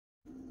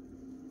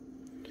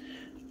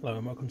Hello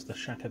and welcome to the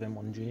Xiegu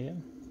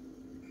M1G.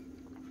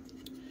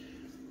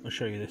 I'll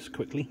show you this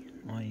quickly.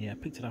 I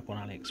picked it up on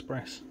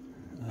AliExpress,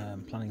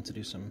 planning to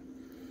do some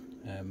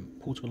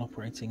portable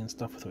operating and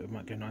stuff. I thought it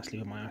might go nicely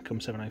with my ICOM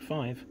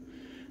 705,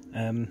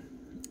 and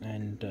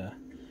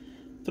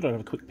thought I'd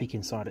have a quick peek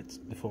inside it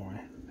before I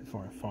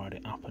fired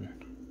it up and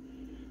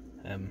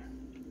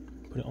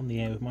put it on the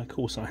air with my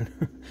call sign.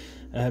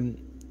 You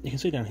can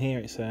see down here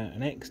it's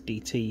an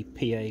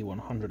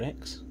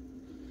XDT-PA100X.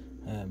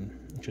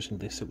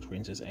 Interestingly, this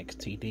silkscreen says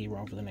XTD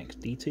rather than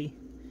XDT,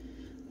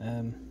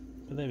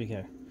 but there we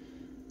go.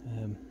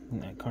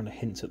 That kind of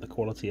hints at the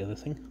quality of the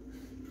thing.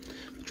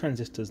 The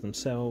transistors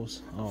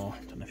themselves are, I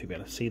don't know if you'll be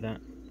able to see that,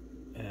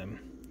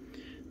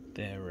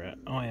 they're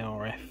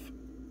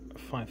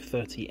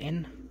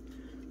IRF530N,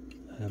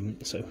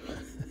 so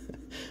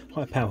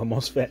high power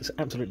MOSFETs,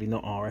 absolutely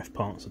not RF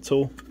parts at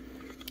all,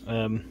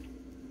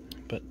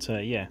 but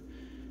yeah,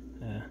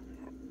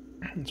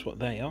 that's what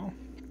they are.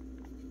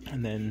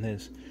 And then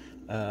there's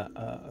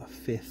a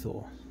fifth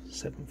or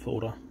seventh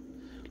order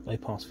low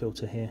pass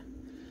filter here,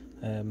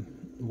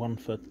 one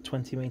for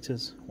 20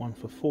 meters, one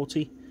for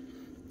 40,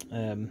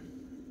 and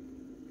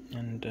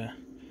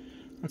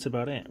that's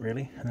about it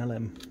really.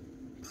 An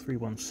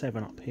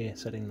LM317 up here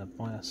setting the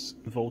bias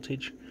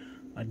voltage,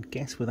 I'd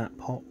guess with that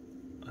pot,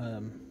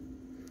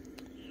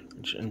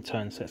 which in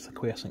turn sets the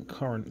quiescent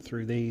current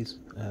through these.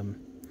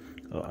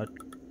 A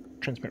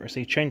transmit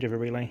receive changeover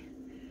relay,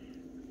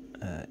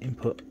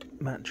 input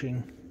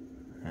matching,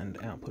 and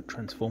output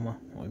transformer,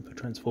 or input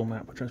transformer,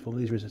 output transformer.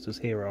 These resistors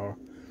here are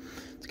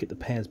to get the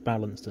pairs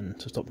balanced and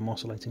to stop them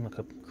oscillating like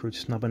a crude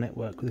snubber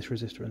network with this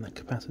resistor and that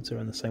capacitor,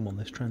 and the same on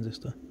this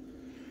transistor.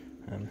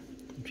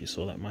 If you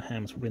saw that, my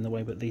hand was probably in the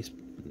way, but this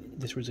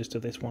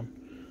resistor, this one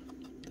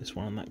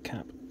and that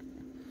cap.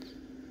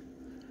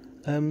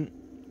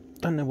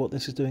 Don't know what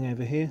this is doing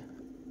over here.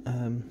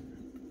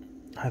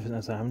 I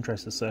haven't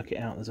traced the circuit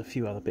out. There's a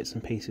few other bits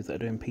and pieces that are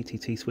doing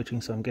PTT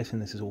switching, so I'm guessing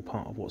this is all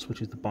part of what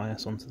switches the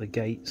bias onto the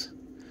gates.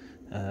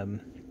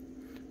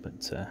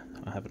 But I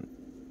haven't,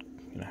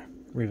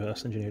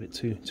 reverse engineered it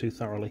too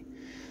thoroughly.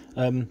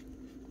 I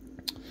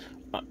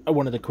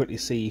wanted to quickly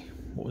see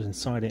what was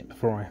inside it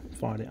before I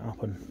fired it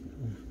up, and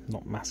I'm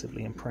not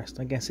massively impressed.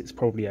 I guess it's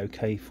probably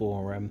okay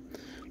for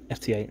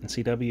FT8 and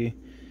CW.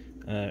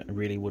 I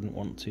really wouldn't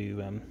want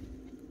to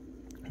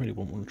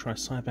try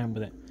sideband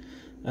with it.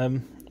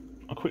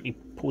 I'll quickly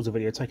pause the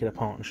video, take it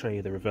apart and show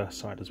you the reverse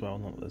side as well.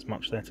 Not that there's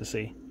much there to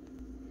see.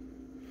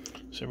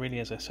 So really,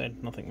 as I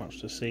said, nothing much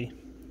to see.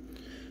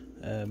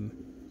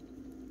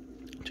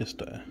 Just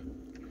the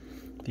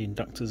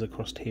inductors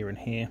across here and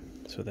here.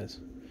 So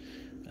there's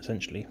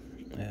essentially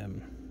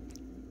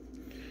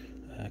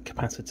a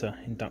capacitor,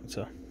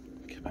 inductor,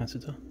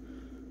 capacitor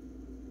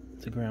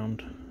to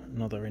ground,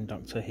 another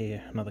inductor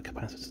here, another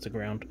capacitor to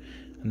ground,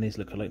 and these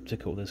look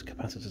elliptical. There's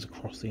capacitors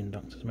across the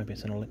inductors. Maybe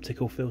it's an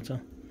elliptical filter,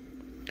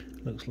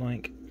 looks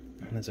like.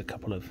 And there's a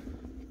couple of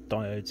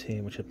diodes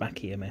here which are back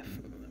EMF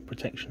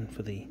protection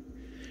for the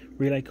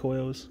relay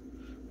coils,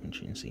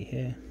 which you can see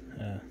here.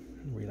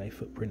 Relay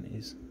footprint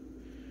is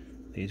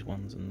these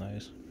ones and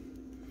those.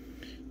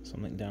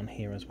 Something down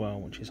here as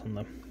well, which is on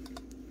the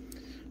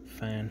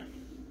fan.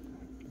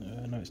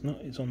 No, it's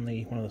not. It's on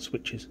one of the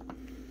switches.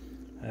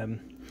 Okay,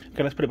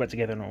 let's put it back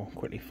together and I'll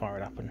quickly fire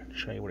it up and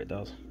show you what it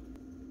does.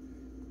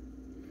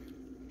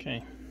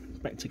 Okay,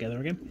 back together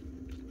again.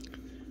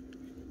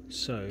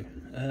 So,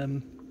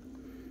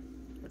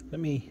 let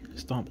me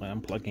start by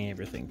unplugging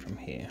everything from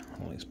here.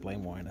 I'll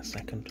explain why in a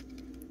second.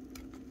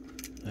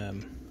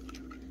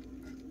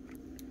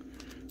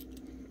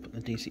 Put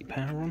the DC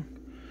power on.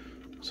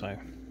 So,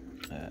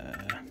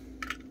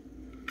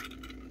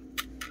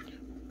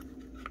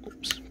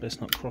 oops,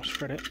 best not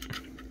cross-thread it.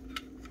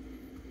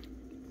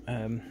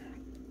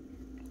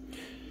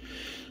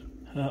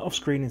 Off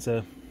screen is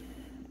a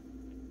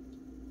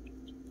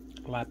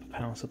lab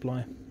power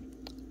supply.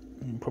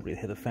 You can probably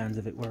hear the fans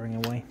of it whirring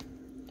away,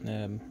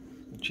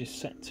 which is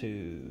set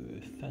to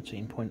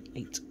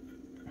 13.8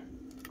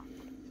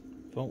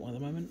 volt at the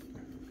moment.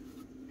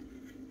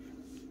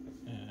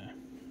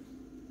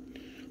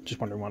 Just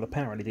wondering why the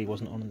power LED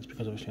wasn't on, and it's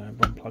because obviously I've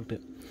unplugged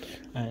it.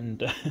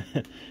 And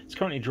it's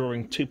currently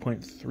drawing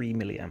 2.3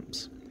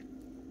 milliamps.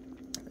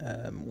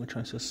 Which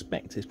I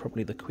suspect is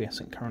probably the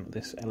quiescent current of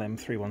this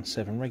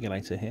LM317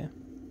 regulator here,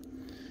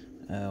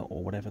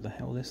 or whatever the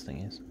hell this thing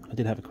is. I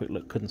did have a quick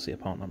look, couldn't see a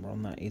part number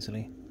on that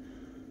easily.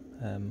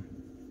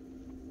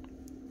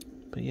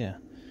 But yeah,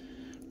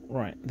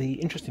 right. The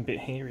interesting bit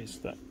here is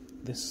that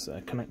this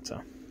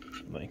connector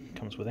that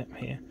comes with it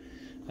here,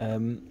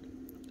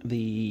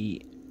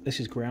 this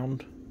is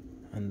ground,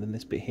 and then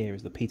this bit here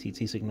is the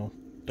PTT signal.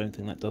 Don't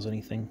think that does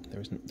anything.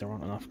 There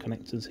aren't enough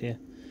connectors here.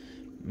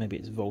 Maybe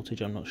it's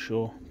voltage, I'm not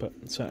sure, but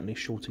certainly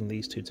shorting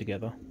these two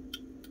together,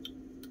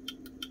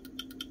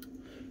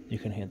 you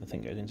can hear the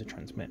thing goes into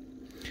transmit.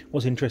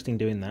 What's interesting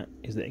doing that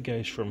is that it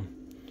goes from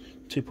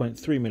 2.3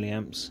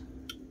 milliamps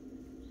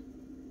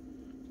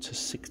to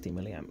 60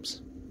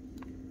 milliamps.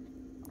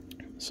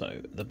 So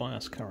the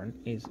bias current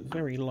is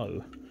very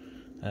low.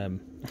 I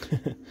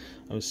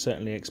was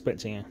certainly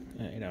expecting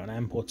an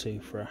amp or two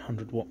for a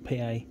 100-watt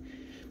PA,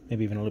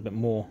 maybe even a little bit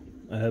more,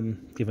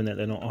 given that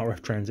they're not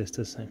RF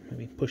transistors, so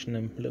maybe pushing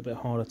them a little bit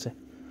harder to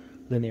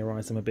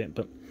linearize them a bit.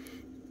 But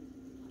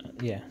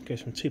yeah, it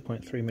goes from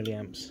 2.3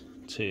 milliamps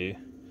to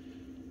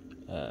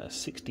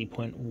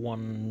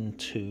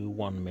 60.121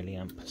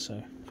 milliamp,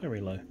 so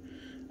very low.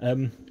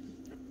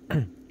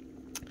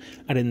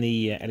 Adding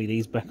the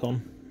LEDs back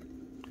on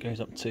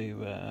goes up to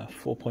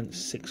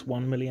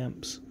 4.61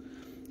 milliamps.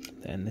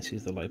 Then this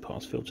is the low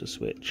pass filter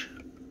switch,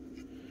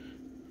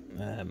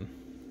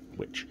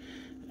 which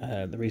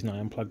the reason I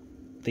unplugged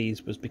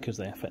these was because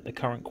they affect the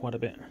current quite a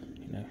bit.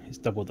 You know, it's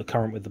double the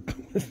current with the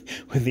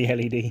with the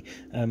LED.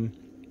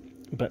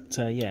 But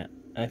yeah,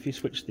 if you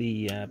switch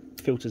the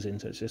filters in,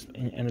 so it's just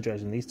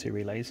energizing these two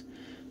relays,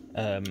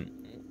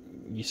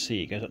 you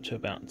see it goes up to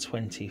about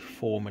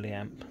 24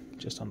 milliamp,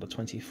 just under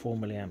 24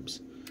 milliamps.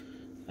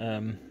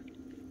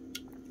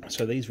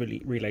 So these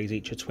relays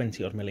each are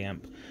 20 odd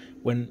milliamp.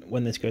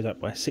 When this goes up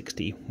by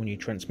 60, when you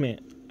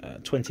transmit,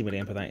 20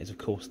 milliamp of that is of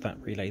course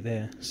that relay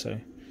there. So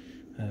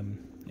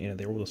you know,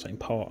 they're all the same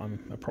part. I'm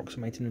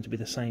approximating them to be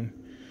the same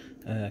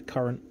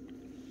current.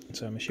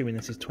 So I'm assuming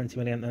this is 20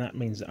 milliamp, and that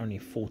means that only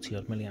 40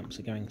 odd milliamps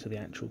are going to the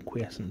actual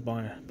quiescent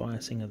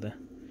biasing of the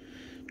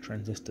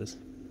transistors.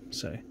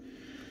 So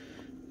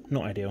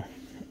not ideal.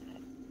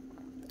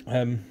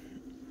 I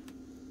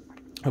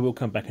will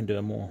come back and do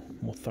a more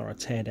thorough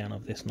teardown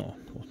of this,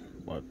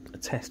 or a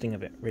testing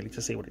of it really,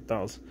 to see what it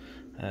does.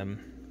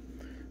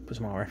 Put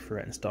some RF through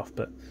it and stuff,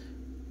 but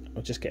I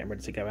was just getting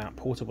ready to go out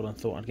portable and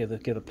thought I'd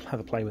have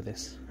a play with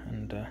this,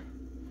 and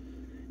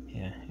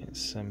yeah,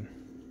 it's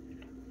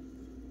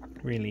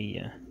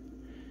really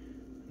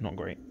not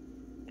great.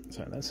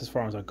 So that's as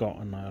far as I got,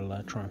 and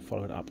I'll try and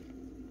follow it up.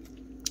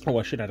 Oh,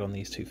 I should add on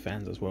these two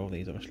fans as well.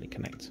 These obviously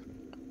connect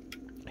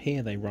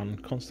here, they run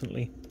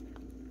constantly.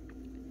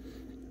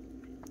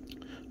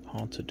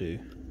 Hard to do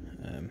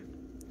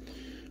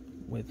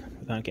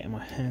without getting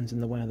my hands in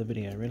the way of the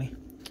video, really.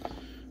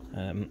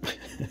 And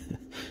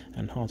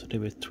hard to do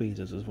with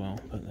tweezers as well,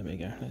 but there we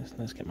go.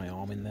 Let's get my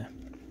arm in there.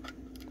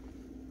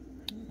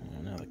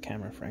 Oh, now the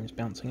camera frame's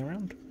bouncing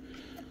around.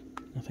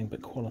 Nothing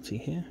but quality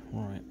here.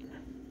 Alright.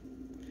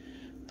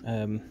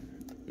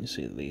 You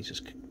see that these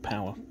just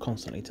power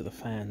constantly to the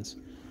fans,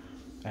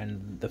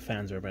 and the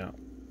fans are about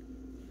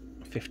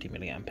 50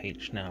 milliamp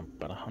each, now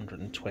about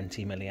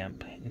 120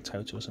 milliamp in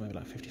total, so maybe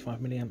like 55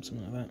 milliamp,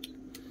 something like that.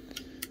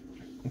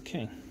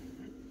 Okay.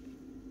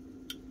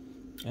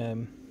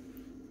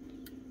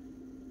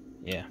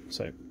 Yeah,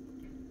 so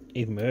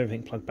even with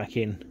everything plugged back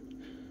in,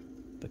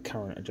 the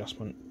current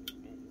adjustment,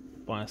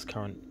 bias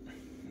current,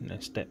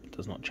 step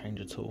does not change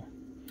at all.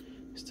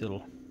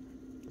 Still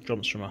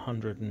jumps from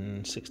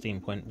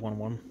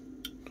 116.11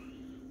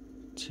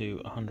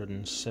 to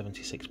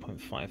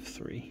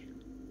 176.53.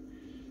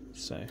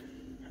 So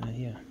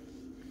yeah,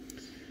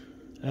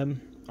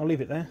 I'll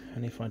leave it there,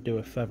 and if I do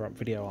a further up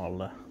video,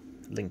 I'll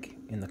link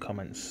in the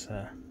comments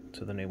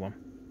to the new one.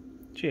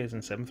 Cheers,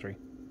 and 7-3.